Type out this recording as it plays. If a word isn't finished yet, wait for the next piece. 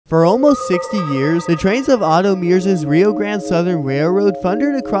For almost 60 years, the trains of Otto Mears's Rio Grande Southern Railroad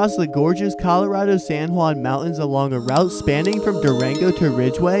thundered across the gorgeous Colorado San Juan Mountains along a route spanning from Durango to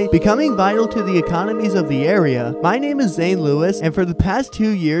Ridgway, becoming vital to the economies of the area. My name is Zane Lewis, and for the past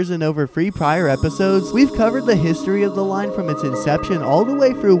 2 years and over 3 prior episodes, we've covered the history of the line from its inception all the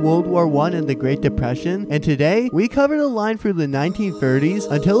way through World War I and the Great Depression, and today, we cover the line through the 1930s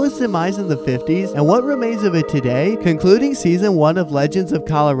until its demise in the 50s and what remains of it today, concluding Season 1 of Legends of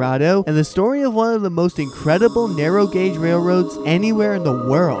Colorado and the story of one of the most incredible narrow gauge railroads anywhere in the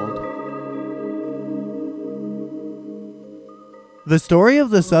world. The story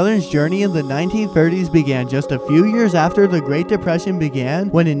of the Southern's journey in the 1930s began just a few years after the Great Depression began,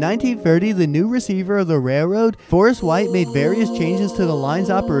 when in 1930 the new receiver of the railroad, Forrest White, made various changes to the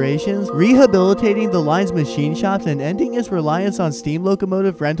line's operations, rehabilitating the line's machine shops and ending its reliance on steam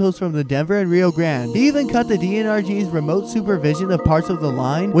locomotive rentals from the Denver and Rio Grande. He even cut the D&RG's remote supervision of parts of the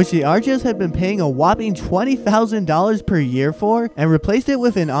line, which the RGS had been paying a whopping $20,000 per year for, and replaced it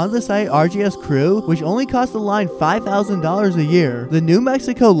with an on-the-site RGS crew, which only cost the line $5,000 a year. The New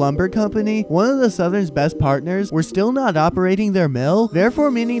Mexico Lumber Company, one of the Southern's best partners, were still not operating their mill, therefore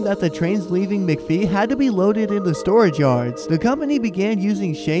meaning that the trains leaving McPhee had to be loaded into storage yards. The company began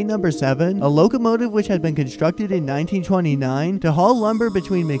using Shay No. 7, a locomotive which had been constructed in 1929, to haul lumber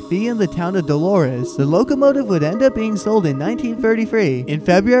between McPhee and the town of Dolores. The locomotive would end up being sold in 1933. In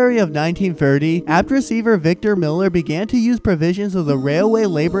February of 1930, Apt Receiver Victor Miller began to use provisions of the Railway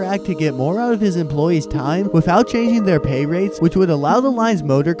Labor Act to get more out of his employees' time without changing their pay rates, which would allow the line's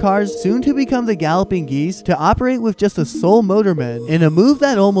motor cars, soon to become the Galloping Geese, to operate with just a sole motorman. In a move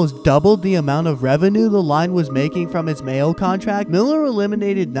that almost doubled the amount of revenue the line was making from its mail contract, Miller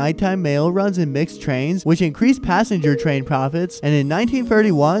eliminated nighttime mail runs in mixed trains, which increased passenger train profits, and in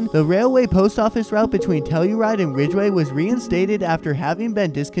 1931, the railway post office route between Telluride and Ridgway was reinstated after having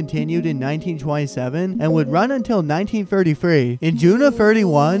been discontinued in 1927 and would run until 1933. In June of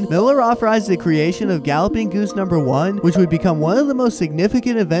 31, Miller authorized the creation of Galloping Goose No. 1, which would become one of the most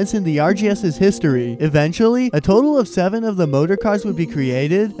significant events in the RGS's history. Eventually, a total of 7 of the motor cars would be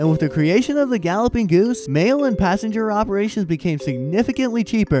created, and with the creation of the Galloping Goose, mail and passenger operations became significantly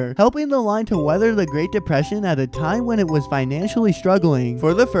cheaper, helping the line to weather the Great Depression at a time when it was financially struggling.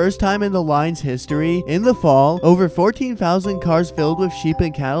 For the first time in the line's history, in the fall, over 14,000 cars filled with sheep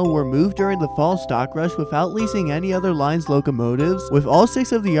and cattle were moved during the fall stock rush without leasing any other line's locomotives, with all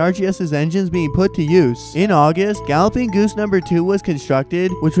 6 of the RGS's engines being put to use. In August, Galloping Goose No. 2 was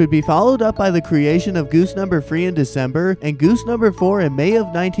constructed, which would be followed up by the creation of Goose No. 3 in December and Goose No. 4 in May of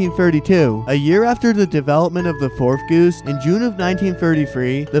 1932. A year after the development of the 4th Goose, in June of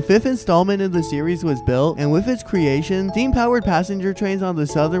 1933, the 5th installment in the series was built, and with its creation, steam-powered passenger trains on the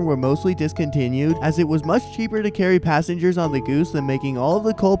Southern were mostly discontinued, as it was much cheaper to carry passengers on the Goose than making all of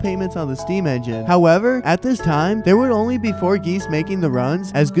the coal payments on the steam engine. However, at this time, there would only be 4 geese making the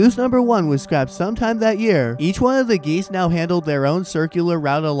runs, as Goose No. 1 was scrapped sometime that year. Each one of the geese now handled their own circular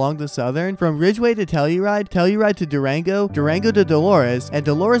route along the Southern, from Ridgway to Telluride, Telluride to Durango, Durango to Dolores, and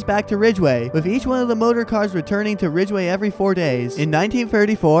Dolores back to Ridgway, with each one of the motor cars returning to Ridgway every 4 days. In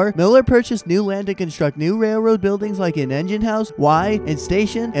 1934, Miller purchased new land to construct new railroad buildings like an engine house, Y, and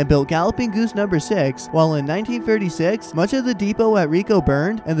station, and built Galloping Goose No. 6, while in 1936, much of the depot at Rico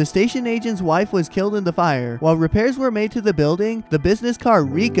burned, and the station agent's wife was killed in the fire. While repairs were made to the building, the business car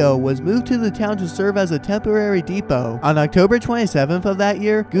Rico was moved to the town to serve as a temporary depot. On October 27th of that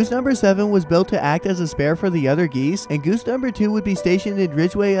year, Goose No. 7 was built to act as a spare for the other geese, and Goose No. 2 would be stationed in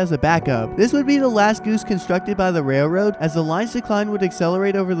Ridgway as a backup. This would be the last goose constructed by the railroad, as the line's decline would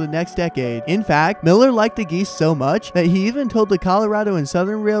accelerate over the next decade. In fact, Miller liked the geese so much that he even told the Colorado and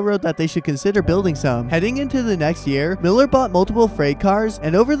Southern Railroad that they should consider building some. Heading into the next year, Miller bought multiple freight cars,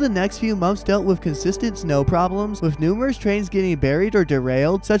 and over the next few months dealt with consistent snow problems, with numerous trains getting buried or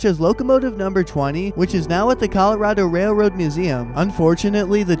derailed, such as locomotive No. 20, which is now at the Colorado Railroad Museum.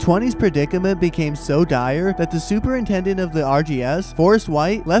 Unfortunately, the 20's predicament became so dire that the superintendent of the RGS, Forrest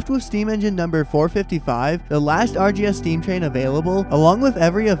White, left with steam engine No. 455, the last RGS steam train available, along with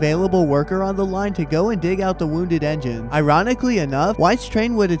every available worker on the line to go and dig out the wounded engine. Ironically enough, White's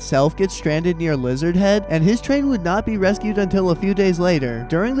train would itself get stranded near Lizard Head, and his train would not be rescued until a few days later.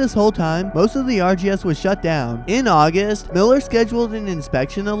 During this whole time, most of the RGS was shut down. In August, Miller scheduled an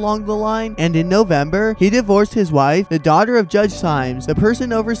inspection along the line, and in November, he divorced his wife, the daughter daughter of Judge Symes, the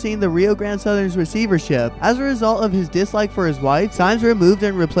person overseeing the Rio Grande Southern's receivership. As a result of his dislike for his wife, Symes removed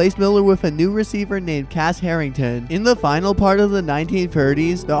and replaced Miller with a new receiver named Cass Harrington. In the final part of the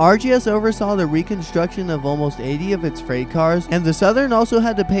 1930s, the RGS oversaw the reconstruction of almost 80 of its freight cars, and the Southern also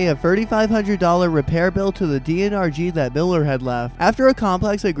had to pay a $3,500 repair bill to the D&RG that Miller had left. After a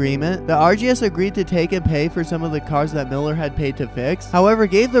complex agreement, the RGS agreed to take and pay for some of the cars that Miller had paid to fix, however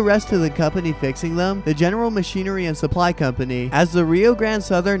gave the rest to the company fixing them, the General Machinery and Supply Company. As the Rio Grande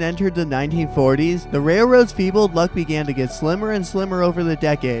Southern entered the 1940s, the railroad's feebled luck began to get slimmer and slimmer over the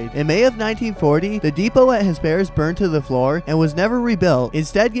decade. In May of 1940, the depot at Hesperis burned to the floor and was never rebuilt,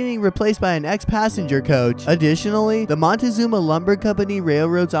 instead getting replaced by an ex-passenger coach. Additionally, the Montezuma Lumber Company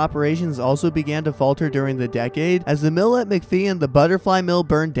Railroad's operations also began to falter during the decade as the mill at McPhee and the Butterfly Mill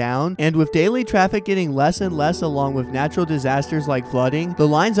burned down, and with daily traffic getting less and less along with natural disasters like flooding, the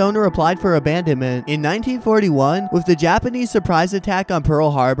line's owner applied for abandonment. In 1941, with the Japanese surprise attack on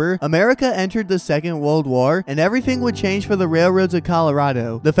Pearl Harbor, America entered the Second World War, and everything would change for the railroads of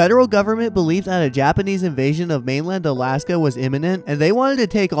Colorado. The federal government believed that a Japanese invasion of mainland Alaska was imminent, and they wanted to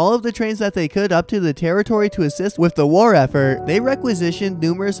take all of the trains that they could up to the territory to assist with the war effort. They requisitioned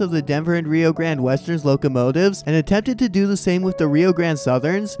numerous of the Denver and Rio Grande Westerns locomotives and attempted to do the same with the Rio Grande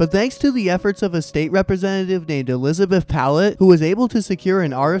Southerns, but thanks to the efforts of a state representative named Elizabeth Pallett, who was able to secure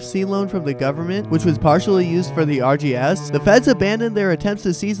an RFC loan from the government, which was partially used for the RGS, the feds abandoned their attempts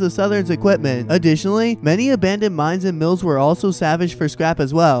to seize the Southern's equipment. Additionally, many abandoned mines and mills were also savaged for scrap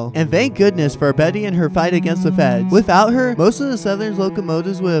as well, and thank goodness for Betty and her fight against the feds. Without her, most of the Southern's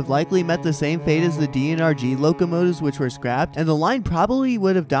locomotives would have likely met the same fate as the D&RG locomotives, which were scrapped, and the line probably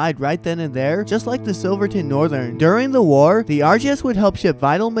would have died right then and there, just like the Silverton Northern. During the war, the RGS would help ship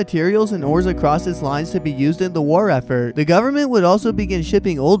vital materials and ores across its lines to be used in the war effort. The government would also begin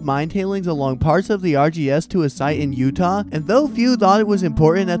shipping old mine tailings along parts of the RGS to a site in Utah, and though few thought it was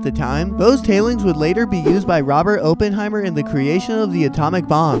important at the time, those tailings would later be used by Robert Oppenheimer in the creation of the atomic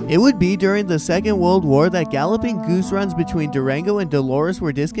bomb. It would be during the Second World War that galloping goose runs between Durango and Dolores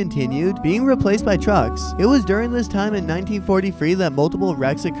were discontinued, being replaced by trucks. It was during this time in 1943 that multiple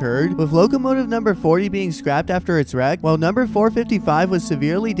wrecks occurred, with locomotive number 40 being scrapped after its wreck, while number 455 was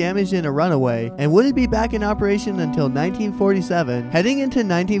severely damaged in a runaway, and wouldn't be back in operation until 1947. Heading into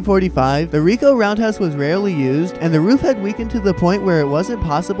 1945, the Rico Roundhouse was rarely used, and the roof had weakened to the point where it wasn't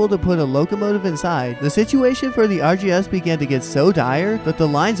possible to put a locomotive inside. The situation for the RGS began to get so dire that the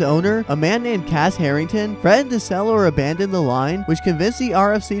line's owner, a man named Cass Harrington, threatened to sell or abandon the line, which convinced the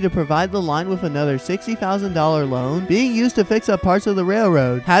RFC to provide the line with another $60,000 loan being used to fix up parts of the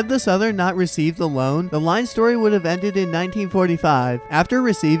railroad. Had the Southern not received the loan, the line's story would have ended in 1945. After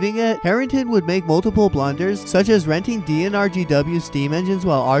receiving it, Harrington would make multiple blunders, such as renting D&RGW steam engines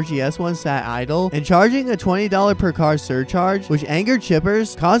while RGS ones sat idle, and charging a $20 per car surcharge, which angered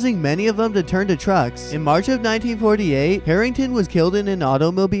shippers, causing many of them to turn to trucks. In March of 1948, Harrington was killed in an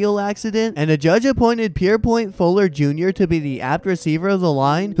automobile accident, and a judge appointed Pierpont Fuller Jr. to be the apt receiver of the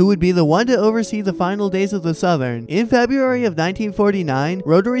line, who would be the one to oversee the final days of the Southern. In February of 1949,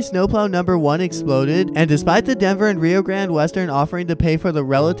 rotary snowplow number 1 exploded, and despite the Denver and Rio Grande Western offering to pay for the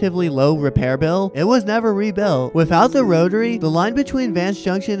relatively low repair bill, it was never rebuilt. Without the rotary, the line between Vance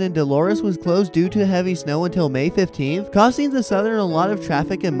Junction and Dolores was closed due to heavy snow until May 15th, costing the Southern a lot of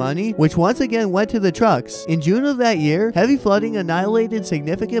traffic and money, which once again went to the trucks. In June of that year, heavy flooding annihilated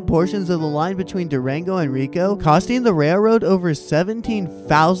significant portions of the line between Durango and Rico, costing the railroad over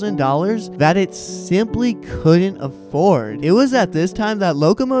 $17,000 that it simply couldn't afford. It was at this time that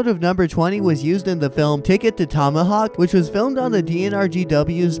locomotive number 20 was used in the film Ticket to Tomahawk, which was filmed on the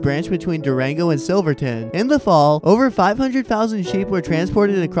D&RGW's branch between Durango and Silverton. In the fall, over 500,000 sheep were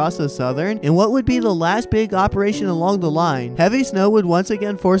transported across the Southern in what would be the last big operation along the line. Heavy snow would once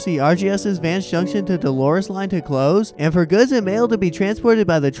again force the RGS's Vance Junction to Dolores line to close, and for goods and mail to be transported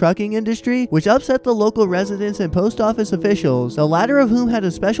by the trucking industry, which upset the local residents and post office officials, the latter of whom had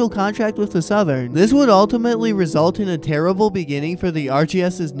a special contract with the Southern. This would ultimately result in a terrible beginning for the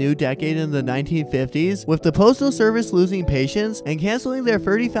RGS's new decade in the 1950s, with the Postal Service losing patience and canceling their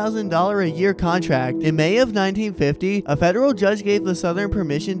 $30,000 a year contract. In May of 1950, a federal judge gave the Southern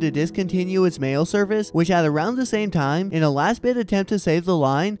permission to discontinue its mail service, which at around the same time, in a last-bit attempt to save the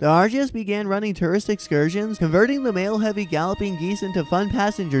line, the RGS began running tourist excursions, converting the mail-heavy galloping geese into fun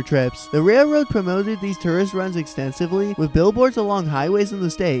passenger trips. The railroad promoted these tourist runs extensively, with billboards along highways in the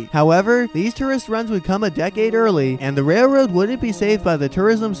state. However, these tourist runs would come a decade early, and the railroad wouldn't be saved by the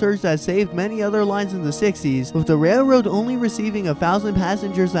tourism surge that saved many other lines in the 60s, with the railroad only receiving 1,000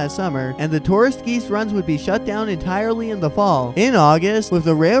 passengers that summer, and the tourist geese runs would be shut down entirely in the fall. In August, with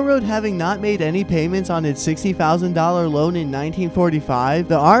the railroad having not made any payments on its its $60,000 loan in 1945,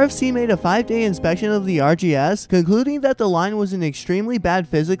 the RFC made a 5-day inspection of the RGS, concluding that the line was in extremely bad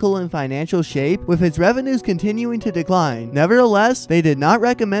physical and financial shape, with its revenues continuing to decline. Nevertheless, they did not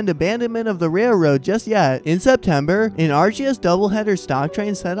recommend abandonment of the railroad just yet. In September, an RGS doubleheader stock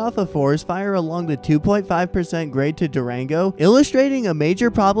train set off a forest fire along the 2.5% grade to Durango, illustrating a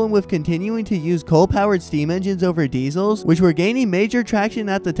major problem with continuing to use coal-powered steam engines over diesels, which were gaining major traction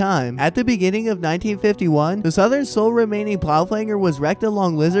at the time. At the beginning of 1951, the Southern's sole remaining plowflanger was wrecked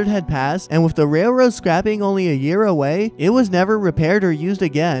along Lizard Head Pass, and with the railroad scrapping only a year away, it was never repaired or used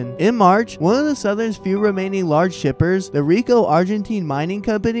again. In March, one of the Southern's few remaining large shippers, the Rico Argentine Mining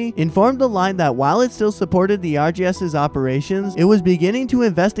Company, informed the line that while it still supported the RGS's operations, it was beginning to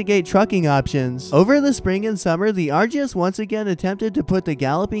investigate trucking options. Over the spring and summer, the RGS once again attempted to put the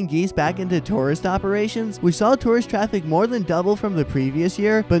Galloping Geese back into tourist operations, which saw tourist traffic more than double from the previous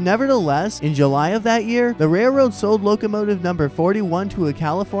year, but nevertheless, in July of that year, the railroad sold locomotive number 41 to a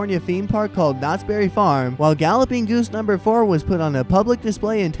California theme park called Knott's Berry Farm, while Galloping Goose number 4 was put on a public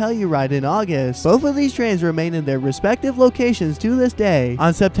display in Telluride in August. Both of these trains remain in their respective locations to this day.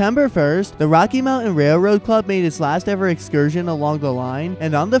 On September 1st, the Rocky Mountain Railroad Club made its last ever excursion along the line,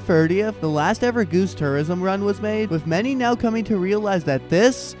 and on the 30th, the last ever Goose tourism run was made, with many now coming to realize that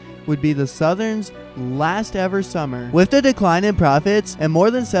this would be the Southern's last ever summer. With the decline in profits and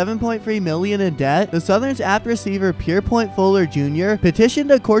more than $7.3 million in debt, the Southern's apt receiver Pierpont Fuller Jr. petitioned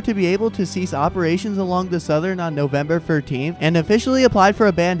a court to be able to cease operations along the Southern on November 13th and officially applied for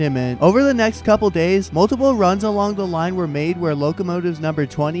abandonment. Over the next couple days, multiple runs along the line were made where locomotives number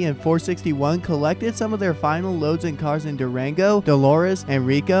 20 and 461 collected some of their final loads and cars in Durango, Dolores, and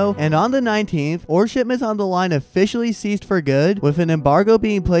Rico, and on the 19th, ore shipments on the line officially ceased for good, with an embargo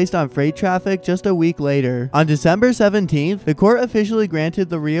being placed on freight traffic just a week later. On December 17th, the court officially granted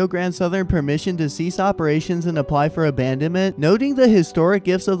the Rio Grande Southern permission to cease operations and apply for abandonment, noting the historic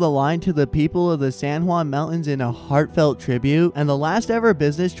gifts of the line to the people of the San Juan Mountains in a heartfelt tribute, and the last ever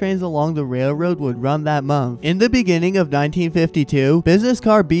business trains along the railroad would run that month. In the beginning of 1952, business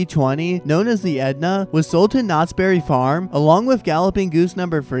car B20, known as the Edna, was sold to Knott's Berry Farm, along with Galloping Goose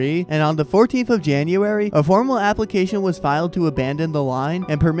number 3, and on the 14th of January, a formal application was filed to abandon the line,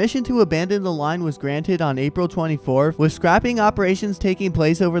 and permission to abandon the line was granted on April 24th, with scrapping operations taking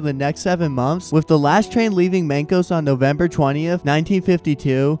place over the next 7 months, with the last train leaving Mancos on November 20th,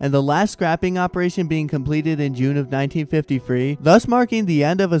 1952, and the last scrapping operation being completed in June of 1953, thus marking the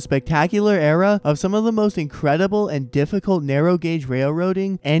end of a spectacular era of some of the most incredible and difficult narrow gauge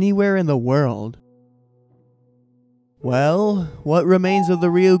railroading anywhere in the world. Well, what remains of the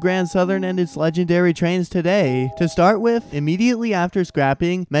Rio Grande Southern and its legendary trains today? To start with, immediately after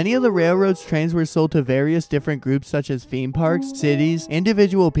scrapping, many of the railroad's trains were sold to various different groups such as theme parks, cities,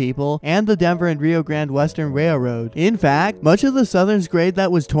 individual people, and the Denver and Rio Grande Western Railroad. In fact, much of the Southern's grade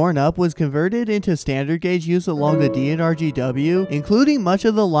that was torn up was converted into standard gauge use along the D&RGW, including much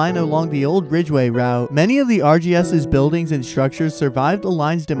of the line along the old Ridgeway route. Many of the RGS's buildings and structures survived the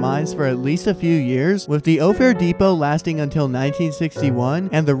line's demise for at least a few years, with the Ophir Depot lasting until 1961,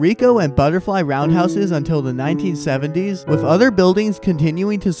 and the Rico and Butterfly roundhouses until the 1970s, with other buildings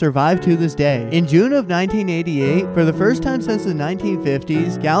continuing to survive to this day. In June of 1988, for the first time since the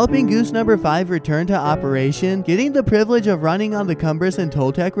 1950s, Galloping Goose number 5 returned to operation, getting the privilege of running on the Cumbres and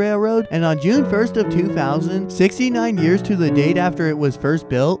Toltec Railroad, and on June 1st of 2000, 69 years to the date after it was first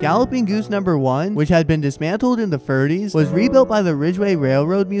built, Galloping Goose number 1, which had been dismantled in the 30s, was rebuilt by the Ridgeway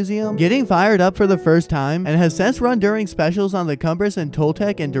Railroad Museum, getting fired up for the first time, and has since run during specials on the Cumbres and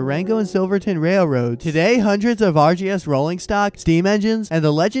Toltec and Durango and Silverton Railroads. Today, hundreds of RGS rolling stock, steam engines, and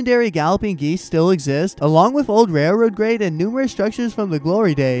the legendary Galloping Geese still exist, along with old railroad grade and numerous structures from the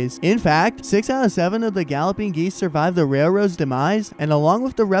glory days. In fact, 6 out of 7 of the Galloping Geese survived the railroad's demise, and along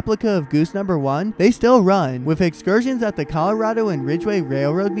with the replica of Goose number 1, they still run, with excursions at the Colorado and Ridgeway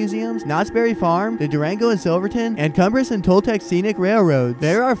Railroad Museums, Knott's Berry Farm, the Durango and Silverton, and Cumbres and Toltec Scenic Railroads.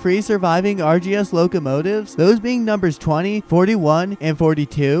 There are 3 surviving RGS locomotives, those being numbers 20, 41, and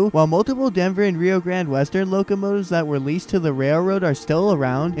 42, while multiple Denver and Rio Grande Western locomotives that were leased to the railroad are still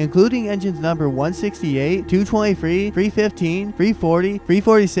around, including engines number 168, 223, 315, 340,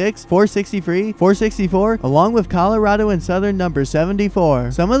 346, 463, 464, along with Colorado and Southern number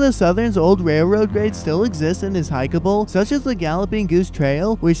 74. Some of the Southern's old railroad grades still exist and is hikeable, such as the Galloping Goose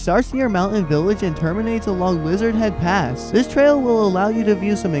Trail, which starts near Mountain Village and terminates along Lizard Head Pass. This trail will allow you to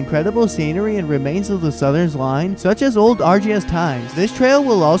view some incredible scenery and remains of the Southern's line, such as old RGS times. This trail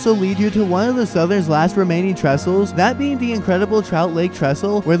will also lead you to one of the Southern's last remaining trestles, that being the incredible Trout Lake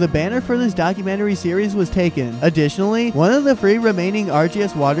Trestle, where the banner for this documentary series was taken. Additionally, one of the 3 remaining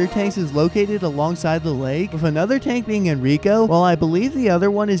RGS water tanks is located alongside the lake, with another tank being in Rico, while I believe the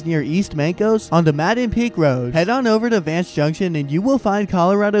other one is near East Mancos on the Madden Peak Road. Head on over to Vance Junction and you will find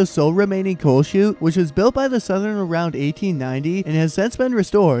Colorado's sole remaining coal chute, which was built by the Southern around 1890 and has since been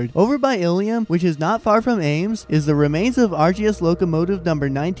restored. Over by Ilium, which is not far from Ames, is the remains of RGS locomotive number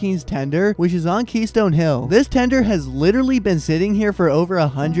 19's tender, which is on Keystone Hill. This tender has literally been sitting here for over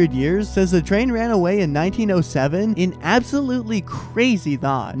 100 years since the train ran away in 1907, an absolutely crazy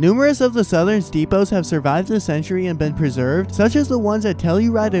thought. Numerous of the Southern's depots have survived the century and been preserved, such as the ones at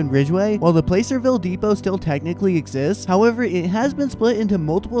Telluride and Ridgeway, while the Placerville depot still technically exists. However, it has been split into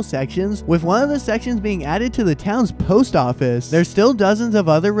multiple sections, with one of the sections being added to the town's post office. There's still dozens of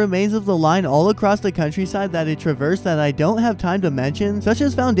other remains of the line all across the countryside that it traversed that I don't have time to mention, such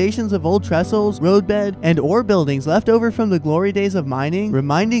as foundations of old trestles, roadbed, and ore buildings left over from the glory days of mining,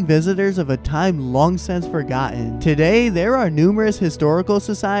 reminding visitors of a time long since forgotten. Today, there are numerous historical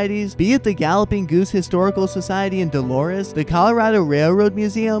societies, be it the Galloping Goose Historical Society in Dolores, the Colorado Railroad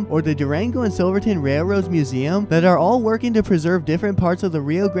Museum, or the Durango and Silverton Railroads Museum, that are all working to preserve different parts of the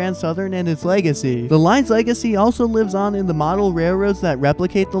Rio Grande Southern and its legacy. The line's legacy also lives on in the model railroads that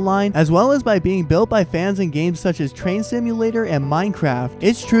replicate the line, as well as by being built by fans in games such as Train Simulator and Minecraft.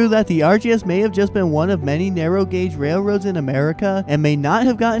 It's true that the RGS may have just been one of many narrow gauge railroads in America and may not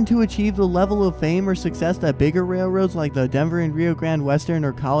have gotten to achieve the level of fame or success that bigger railroads like the Denver and Rio Grande Western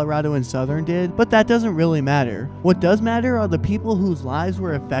or Colorado and Southern did, but that doesn't really matter. What does matter are the people whose lives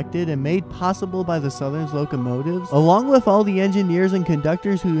were affected and made possible by the Southern's locomotives, along with all the engineers and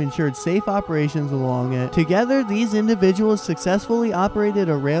conductors who ensured safe operations along it. Together, these individuals successfully operated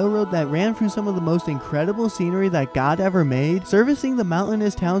a railroad that ran through some of the most incredible scenery that God ever made, servicing the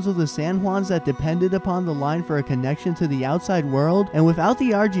mountainous towns of the San Juans that depended upon the line for a connection to the outside world. And without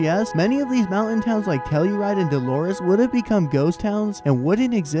the RGS, many of these mountain towns like Telluride and Dolores would have become ghost towns and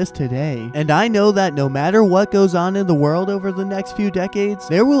wouldn't exist today. And I know that no matter what goes on in the world over the next few decades,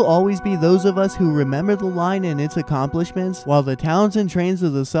 there will always be those of us who remember the line and its accomplishments, while the towns and trains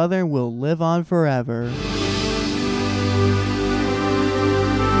of the Southern will live on forever.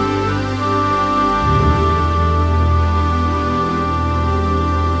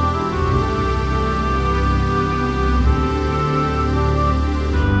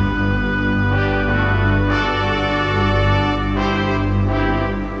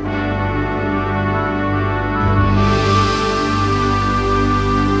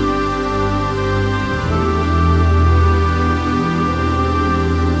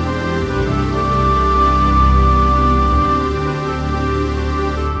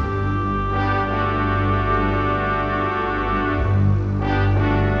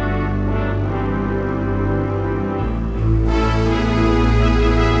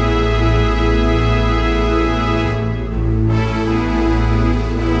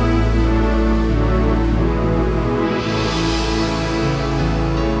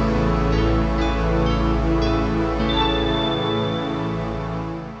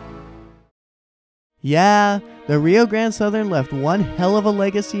 Yeah, the Rio Grande Southern left one hell of a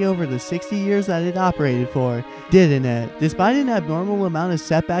legacy over the 60 years that it operated for, didn't it? Despite an abnormal amount of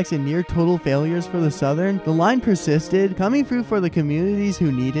setbacks and near total failures for the Southern, the line persisted, coming through for the communities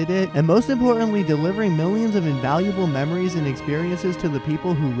who needed it, and most importantly delivering millions of invaluable memories and experiences to the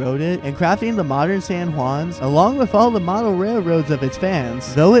people who rode it, and crafting the modern San Juans, along with all the model railroads of its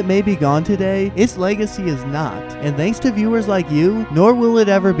fans. Though it may be gone today, its legacy is not, and thanks to viewers like you, nor will it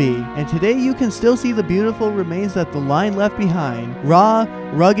ever be. And today you can still see the beautiful remains that the line left behind, raw,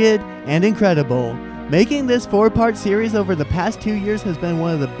 rugged, and incredible. Making this 4-part series over the past 2 years has been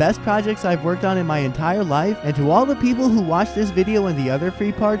one of the best projects I've worked on in my entire life, and to all the people who watched this video and the other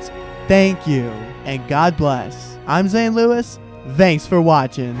 3 parts, thank you, and God bless. I'm Zane Lewis, thanks for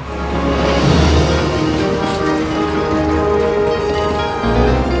watching.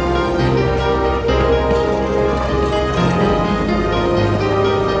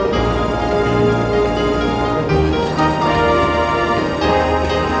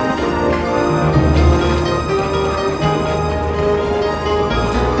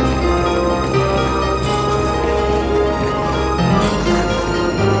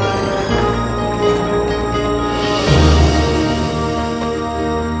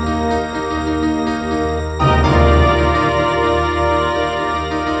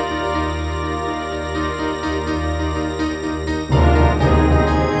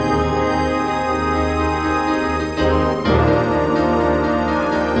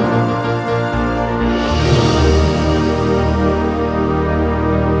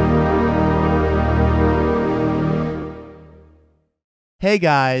 Hey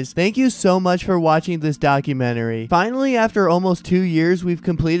guys, thank you so much for watching this documentary. Finally, after almost 2 years, we've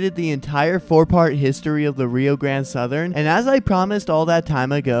completed the entire 4-part history of the Rio Grande Southern, and as I promised all that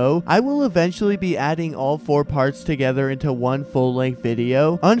time ago, I will eventually be adding all 4 parts together into one full-length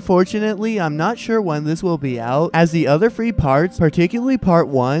video. Unfortunately, I'm not sure when this will be out, as the other 3 parts, particularly part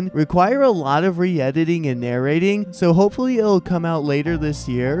 1, require a lot of re-editing and narrating, so hopefully it'll come out later this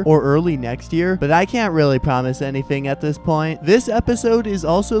year or early next year, but I can't really promise anything at this point. This episode is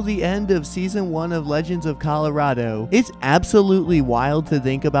also the end of season 1 of Legends of Colorado. It's absolutely wild to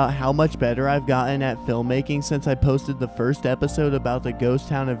think about how much better I've gotten at filmmaking since I posted the first episode about the ghost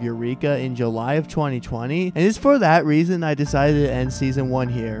town of Eureka in July of 2020, and it's for that reason I decided to end season 1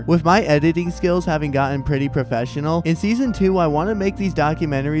 here. With my editing skills having gotten pretty professional, in season 2 I want to make these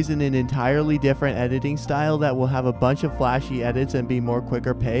documentaries in an entirely different editing style that will have a bunch of flashy edits and be more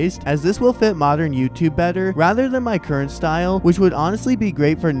quicker paced, as this will fit modern YouTube better rather than my current style, which would honestly be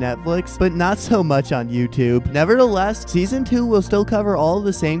great for Netflix, but not so much on YouTube. Nevertheless, season 2 will still cover all of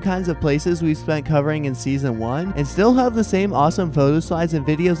the same kinds of places we spent covering in season 1, and still have the same awesome photo slides and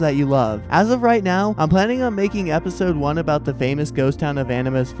videos that you love. As of right now, I'm planning on making episode 1 about the famous ghost town of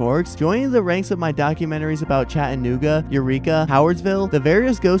Animas Forks, joining the ranks of my documentaries about Chattanooga, Eureka, Howardsville, the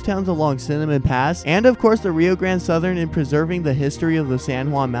various ghost towns along Cinnamon Pass, and of course the Rio Grande Southern, in preserving the history of the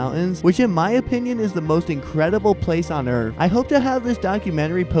San Juan Mountains, which in my opinion is the most incredible place on earth. I hope to have this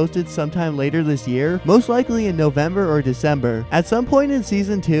documentary posted sometime later this year, most likely in November or December. At some point in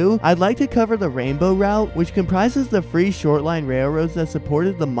season 2, I'd like to cover the Rainbow Route, which comprises the free short-line railroads that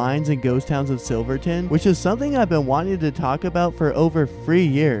supported the mines and ghost towns of Silverton, which is something I've been wanting to talk about for over 3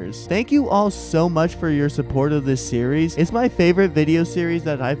 years. Thank you all so much for your support of this series. It's my favorite video series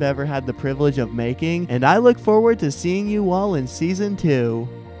that I've ever had the privilege of making, and I look forward to seeing you all in season 2.